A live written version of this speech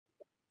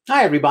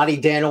Hi, everybody.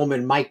 Dan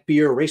Illman, Mike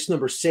Beer. Race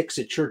number 6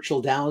 at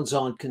Churchill Downs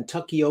on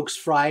Kentucky Oaks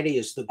Friday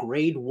is the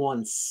Grade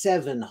 1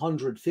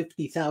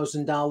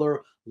 $750,000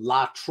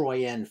 La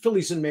Troienne.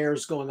 Fillies and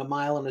mares going a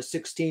mile and a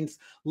 16th.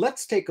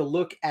 Let's take a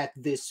look at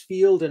this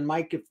field. And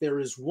Mike, if there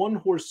is one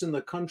horse in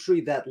the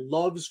country that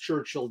loves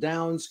Churchill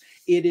Downs,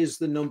 it is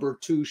the number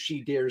 2, She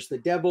Dares the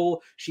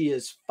Devil. She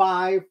is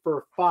 5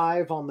 for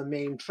 5 on the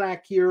main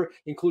track here,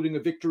 including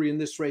a victory in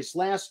this race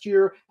last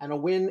year and a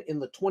win in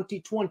the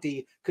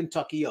 2020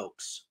 Kentucky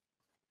Oaks.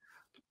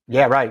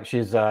 Yeah, right.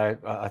 She's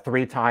a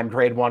three-time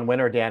Grade 1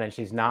 winner, Dan, and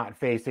she's not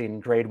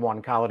facing Grade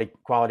 1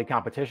 quality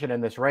competition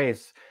in this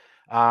race.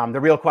 The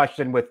real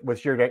question with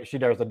She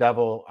Dares the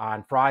Devil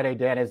on Friday,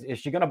 Dan, is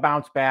she going to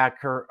bounce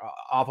back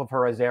off of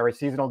her Azera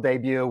seasonal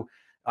debut?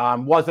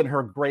 Wasn't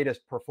her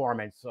greatest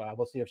performance.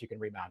 We'll see if she can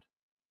rebound.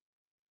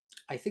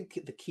 I think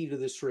the key to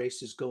this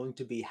race is going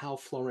to be how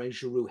Florent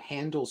Geroux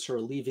handles her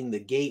leaving the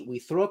gate. We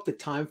throw up the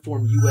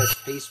Timeform US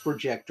pace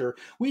projector.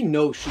 We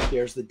know She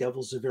Dares the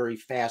Devil's a very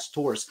fast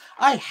horse.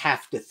 I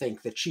have to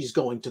think that she's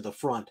going to the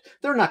front.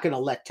 They're not going to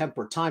let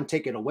Temper Time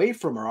take it away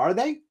from her, are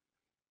they?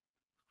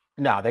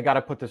 No, they got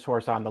to put this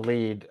horse on the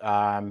lead.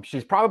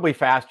 She's probably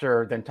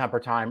faster than Temper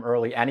Time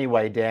early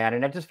anyway, Dan,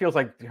 and it just feels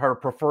like her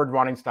preferred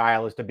running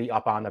style is to be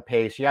up on the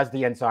pace. She has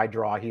the inside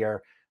draw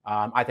here.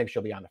 I think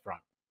she'll be on the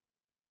front.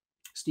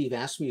 Steve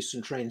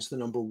Asmussen trains the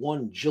number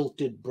 1,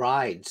 Jilted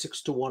Bride,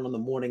 6-1 on the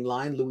morning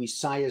line. Louis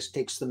Saez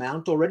takes the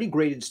mount. Already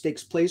graded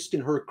stakes placed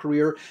in her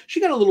career.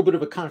 She got a little bit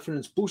of a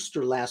confidence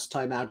booster last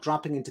time out,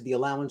 dropping into the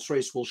allowance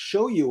race. We'll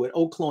show you at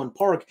Oaklawn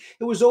Park.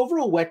 It was over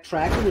a wet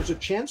track, and there's a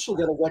chance she'll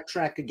get a wet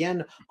track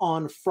again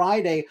on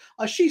Friday.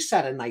 She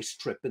sat a nice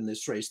trip in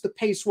this race. The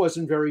pace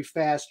wasn't very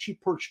fast. She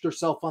perched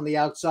herself on the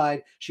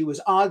outside. She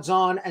was odds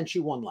on, and she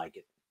won like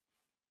it.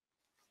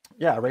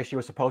 Yeah, a race she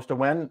was supposed to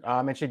win,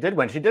 and she did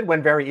win. She did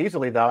win very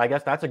easily, though. I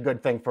guess that's a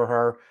good thing for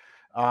her.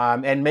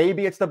 And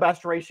maybe it's the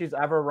best race she's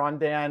ever run,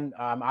 Dan,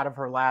 out of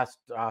her last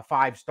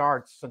 5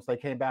 starts since they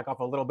came back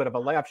off a little bit of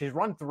a layup. She's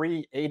run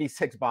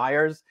 386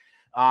 buyers,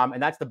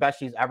 and that's the best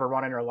she's ever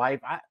run in her life.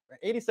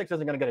 86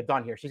 isn't going to get it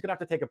done here. She's going to have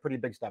to take a pretty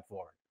big step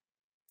forward.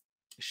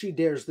 She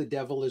Dares the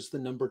Devil is the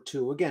number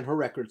 2. Again, her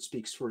record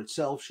speaks for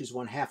itself. She's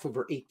won half of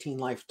her 18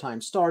 lifetime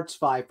starts,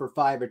 5 for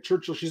 5 at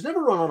Churchill. She's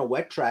never run on a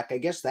wet track. I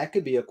guess that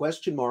could be a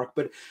question mark,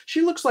 but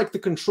she looks like the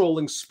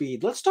controlling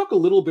speed. Let's talk a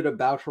little bit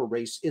about her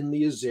race in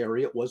the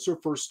Azera. It was her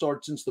first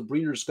start since the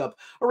Breeders' Cup,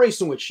 a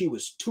race in which she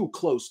was too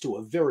close to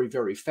a very,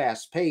 very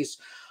fast pace.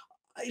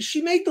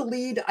 She made the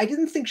lead. I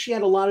didn't think she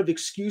had a lot of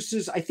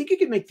excuses. I think you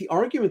could make the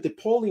argument that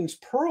Pauline's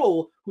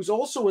Pearl, who's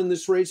also in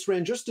this race,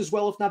 ran just as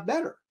well, if not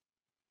better.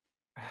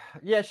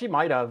 Yeah, she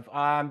might have.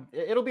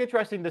 It'll be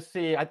interesting to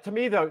see. To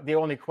me, the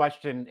only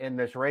question in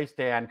this race,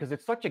 Dan, because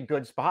it's such a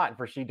good spot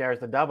for She Dares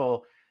the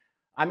Devil.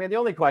 I mean, the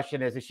only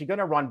question is she going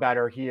to run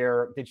better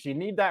here? Did she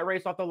need that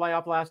race off the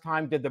layup last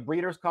time? Did the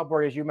Breeders' Cup,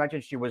 where, as you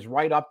mentioned, she was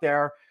right up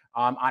there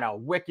on a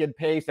wicked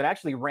pace and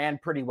actually ran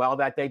pretty well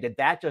that day? Did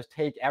that just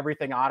take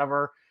everything out of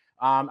her?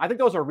 I think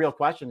those are real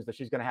questions that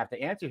she's going to have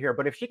to answer here.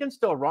 But if she can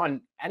still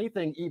run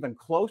anything even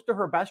close to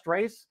her best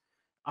race,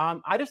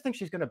 I just think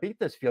she's going to beat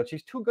this field.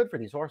 She's too good for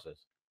these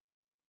horses.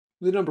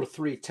 The number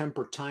 3,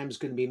 Temper Time, is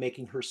going to be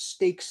making her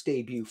stakes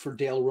debut for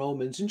Dale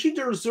Romans, and she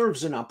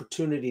deserves an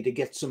opportunity to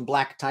get some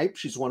black type.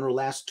 She's won her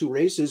last 2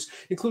 races,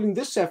 including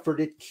this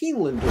effort at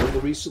Keeneland during the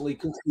recently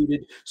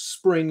concluded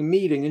spring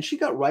meeting, and she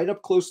got right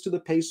up close to the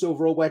pace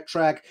over a wet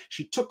track.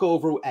 She took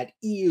over at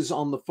ease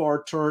on the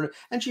far turn,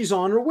 and she's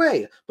on her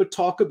way. But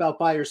talk about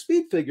buyer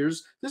speed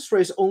figures. This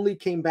race only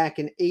came back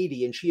in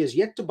 80, and she has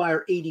yet to buy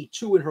her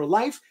 82 in her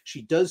life.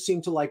 She does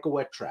seem to like a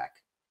wet track.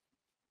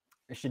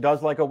 She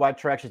does like a wet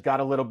track. She's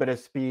got a little bit of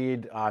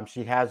speed.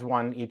 She has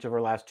won each of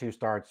her last 2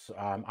 starts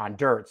on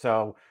dirt.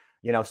 So,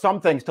 some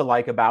things to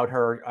like about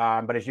her.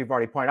 But as you've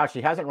already pointed out,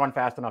 she hasn't run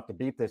fast enough to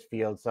beat this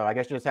field. So I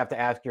guess you just have to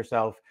ask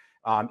yourself,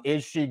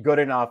 is she good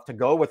enough to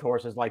go with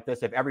horses like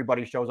this if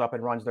everybody shows up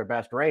and runs their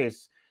best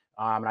race?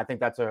 And I think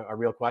that's a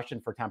real question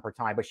for Temper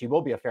Time, but she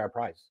will be a fair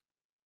price.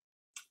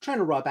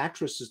 Trainer Rob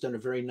Actress has done a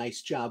very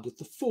nice job with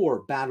the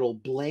 4, Battle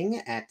Bling,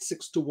 at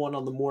 6-1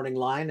 on the morning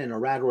line, and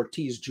Arad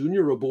Ortiz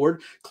Jr.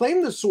 aboard.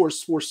 Claimed the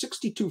source for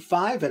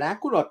 62.5 at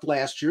Aqueduct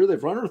last year.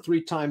 They've run her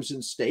 3 times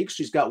in stakes.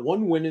 She's got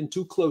 1 win in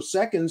 2 close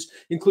seconds,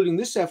 including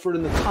this effort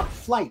in the top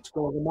flight,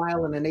 going a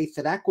mile and an eighth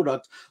at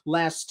Aqueduct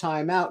last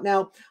time out.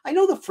 Now, I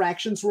know the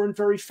fractions weren't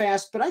very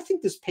fast, but I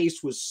think this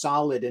pace was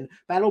solid, and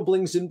Battle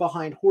Bling's in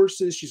behind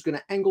horses. She's going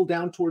to angle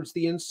down towards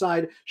the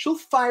inside. She'll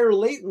fire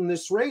late in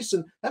this race,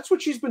 and that's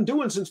what she's been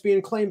doing since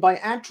being claimed by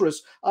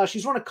Actress.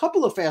 She's run a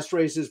couple of fast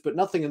races, but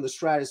nothing in the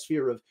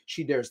stratosphere of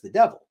She Dares the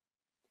Devil.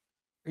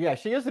 Yeah,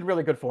 she is in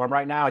really good form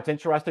right now. It's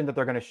interesting that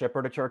they're going to ship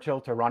her to Churchill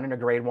to run in a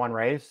Grade 1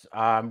 race.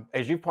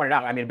 As you pointed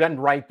out, I mean, been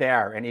right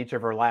there in each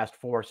of her last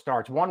 4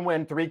 starts. 1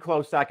 win, 3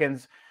 close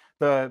seconds.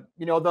 The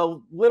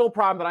little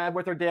problem that I have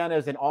with her, Dan,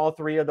 is in all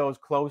 3 of those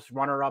close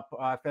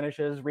runner-up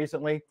finishes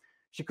recently,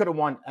 she could have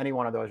won any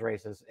one of those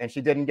races, and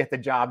she didn't get the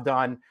job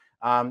done.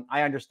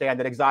 I understand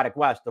that Exotic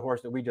West, the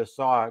horse that we just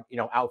saw,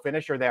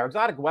 outfinish her there.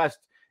 Exotic West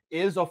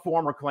is a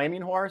former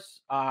claiming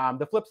horse.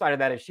 The flip side of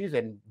that is she's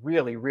in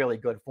really, really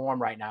good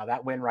form right now.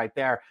 That win right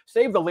there,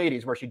 Save the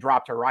Ladies, where she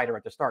dropped her rider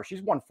at the start.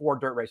 She's won 4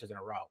 dirt races in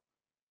a row.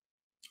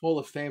 Hall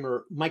of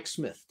Famer Mike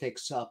Smith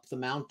takes up the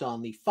mount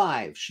on the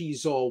 5.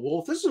 She's All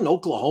Wolf. This is an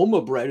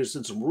Oklahoma bred who's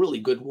done some really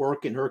good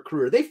work in her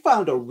career. They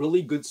found a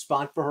really good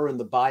spot for her in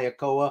the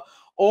Bayakoa.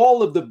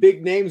 All of the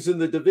big names in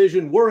the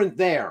division weren't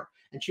there,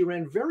 and she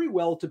ran very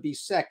well to be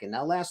second.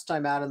 Now, last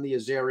time out in the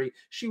Azeri,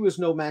 she was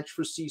no match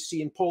for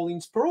CC and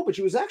Pauline's Pearl, but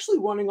she was actually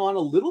running on a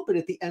little bit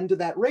at the end of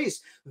that race.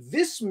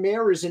 This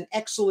mare is in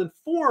excellent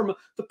form.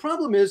 The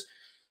problem is,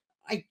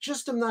 I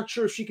just am not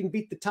sure if she can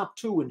beat the top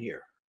 2 in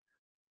here.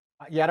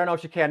 Yeah, I don't know if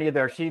she can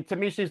either. To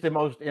me, she's the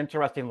most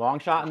interesting long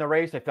shot in the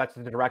race, if that's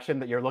the direction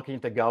that you're looking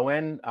to go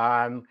in.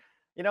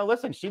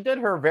 Listen, she did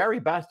her very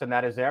best in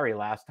that Azeri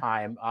last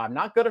time.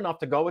 Not good enough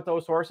to go with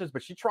those horses,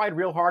 but she tried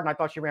real hard, and I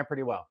thought she ran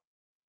pretty well.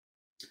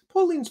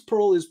 Pauline's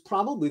Pearl is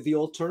probably the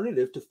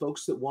alternative to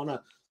folks that want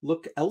to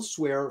look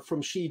elsewhere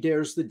from She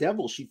Dares the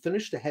Devil. She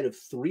finished ahead of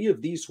 3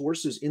 of these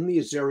horses in the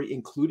Azeri,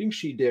 including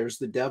She Dares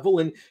the Devil,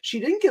 and she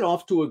didn't get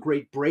off to a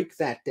great break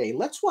that day.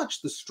 Let's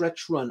watch the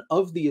stretch run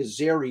of the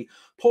Azeri.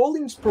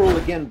 Pauline's Pearl,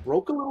 again,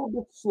 broke a little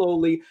bit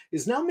slowly,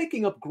 is now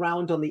making up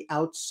ground on the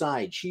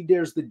outside. She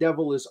Dares the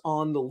Devil is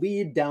on the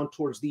lead, down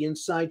towards the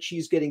inside.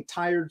 She's getting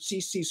tired.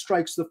 CC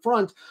strikes the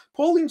front.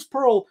 Pauline's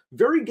Pearl,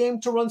 very game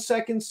to run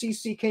second.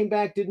 CC came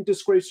back, didn't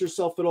disgrace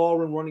herself at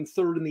all, and running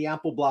third in the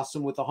Apple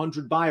Blossom with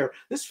 100 buyer.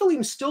 This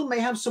filly still may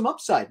have some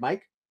upside,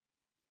 Mike.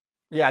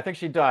 Yeah, I think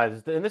she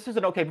does. And this is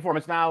an okay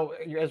performance. Now,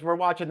 as we're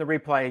watching the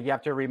replay, you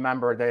have to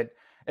remember that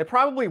it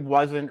probably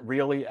wasn't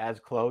really as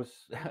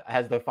close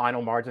as the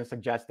final margin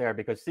suggests there,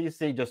 because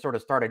CC just sort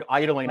of started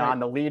idling on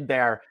the lead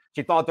there.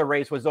 She thought the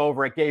race was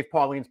over. It gave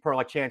Pauline's Pearl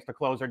a chance to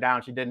close her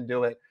down. She didn't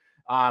do it.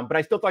 But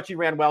I still thought she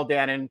ran well,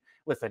 Dan. And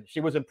listen, she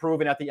was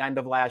improving at the end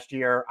of last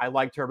year. I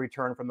liked her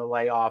return from the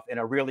layoff in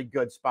a really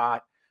good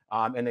spot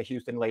in the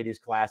Houston Ladies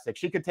Classic.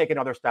 She could take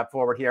another step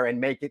forward here and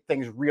make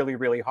things really,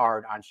 really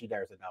hard on She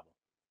Dares the Devil.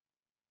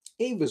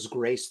 Ava's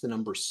Grace, the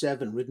number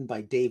 7, ridden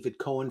by David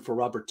Cohen for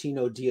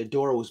Robertino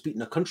Diodoro, was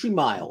beaten a country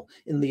mile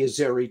in the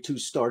Azeri 2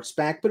 starts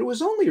back, but it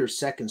was only her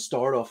second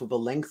start off of a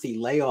lengthy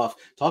layoff.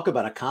 Talk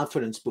about a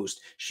confidence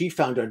boost. She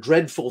found a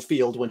dreadful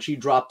field when she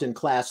dropped in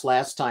class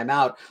last time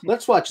out.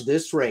 Let's watch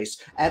this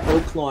race at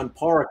Oaklawn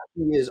Park.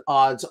 She is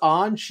odds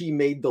on. She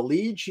made the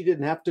lead. She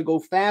didn't have to go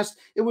fast.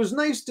 It was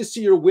nice to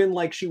see her win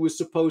like she was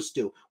supposed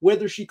to.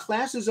 Whether she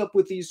classes up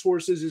with these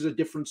horses is a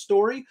different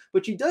story,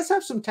 but she does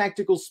have some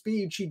tactical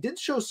speed. She did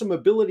show some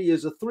ability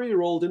as a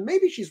 3-year-old, and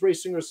maybe she's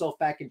racing herself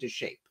back into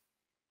shape.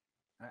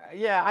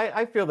 Yeah,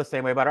 I feel the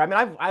same way about her. I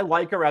mean, I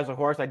like her as a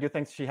horse. I do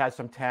think she has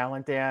some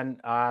talent,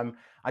 Dan.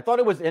 I thought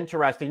it was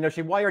interesting.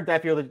 She wired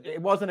that field.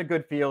 It wasn't a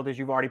good field, as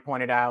you've already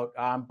pointed out.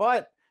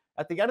 But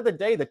at the end of the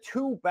day, the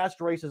 2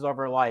 best races of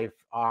her life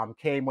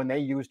came when they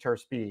used her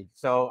speed.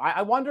 So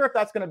I wonder if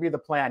that's going to be the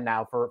plan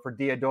now for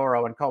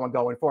Diodoro and Cohen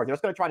going forward. They're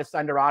just going to try to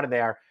send her out of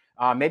there.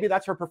 Maybe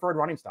that's her preferred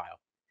running style.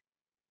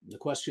 The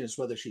question is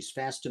whether she's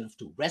fast enough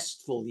to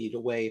wrest the lead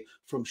away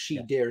from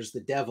She Dares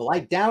the Devil. I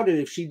doubt it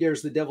if She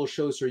Dares the Devil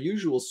shows her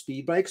usual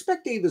speed, but I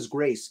expect Ava's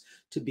Grace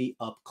to be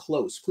up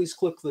close. Please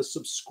click the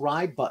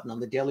subscribe button on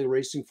the Daily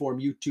Racing Form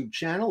YouTube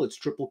channel. It's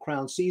Triple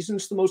Crown season.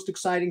 It's the most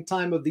exciting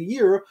time of the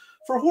year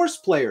for horse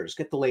players.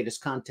 Get the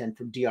latest content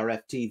from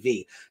DRF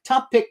TV.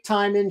 Top pick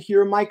time in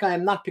here. Mike, I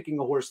am not picking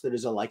a horse that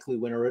is a likely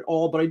winner at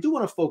all, but I do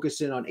want to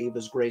focus in on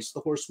Ava's Grace, the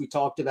horse we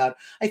talked about.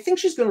 I think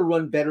she's going to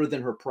run better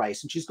than her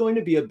price, and she's going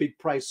to be a big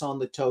price on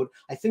the tote.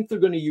 I think they're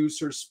going to use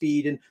her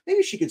speed, and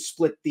maybe she could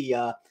split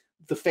the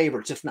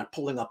favorites, if not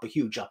pulling up a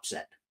huge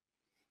upset.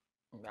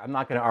 I'm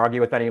not going to argue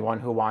with anyone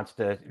who wants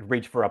to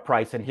reach for a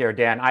price in here,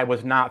 Dan. I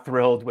was not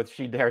thrilled with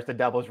She Dares the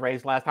Devil's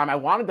race last time. I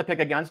wanted to pick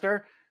against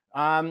her.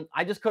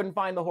 I just couldn't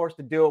find the horse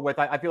to do it with.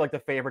 I feel like the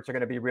favorites are going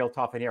to be real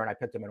tough in here, and I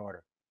picked them in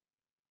order.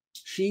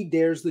 She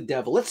Dares the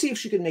Devil. Let's see if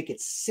she can make it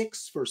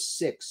 6 for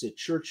 6 at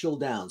Churchill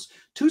Downs.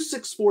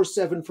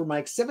 2647 for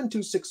Mike,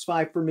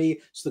 7265 for me.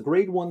 It's the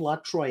Grade 1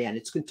 lot Troienne.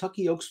 It's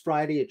Kentucky Oaks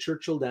Friday at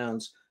Churchill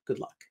Downs. Good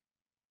luck.